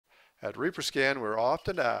At ReproScan, we're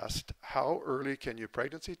often asked, how early can you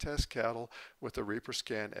pregnancy test cattle with the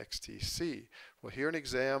ReproScan XTC? Well, here in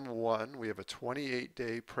exam 1, we have a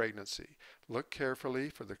 28-day pregnancy. Look carefully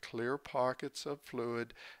for the clear pockets of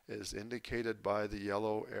fluid as indicated by the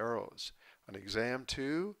yellow arrows. On exam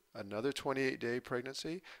 2, another 28-day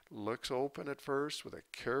pregnancy, looks open at first. With a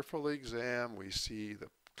careful exam, we see the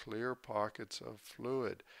clear pockets of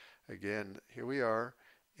fluid. Again, here we are,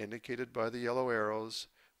 indicated by the yellow arrows.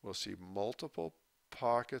 We'll see multiple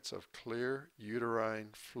pockets of clear uterine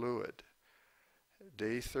fluid.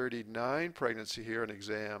 Day 39 pregnancy here in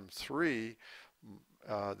exam 3,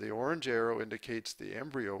 the orange arrow indicates the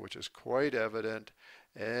embryo, which is quite evident.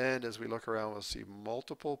 And as we look around, we'll see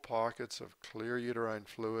multiple pockets of clear uterine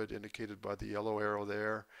fluid indicated by the yellow arrow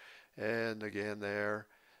there, and again there.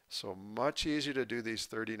 So much easier to do these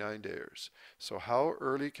 39 days. So how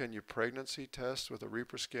early can you pregnancy test with a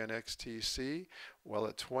ReproScan XTC? Well,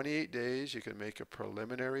 at 28 days, you can make a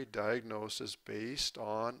preliminary diagnosis based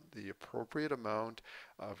on the appropriate amount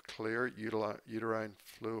of clear uterine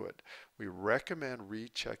fluid. We recommend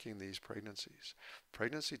rechecking these pregnancies.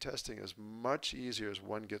 Pregnancy testing is much easier as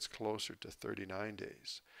one gets closer to 39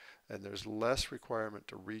 days. And there's less requirement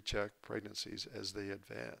to recheck pregnancies as they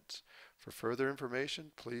advance. For further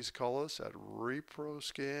information, please call us at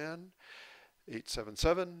ReproScan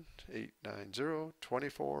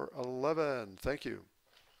 877-890-2411. Thank you.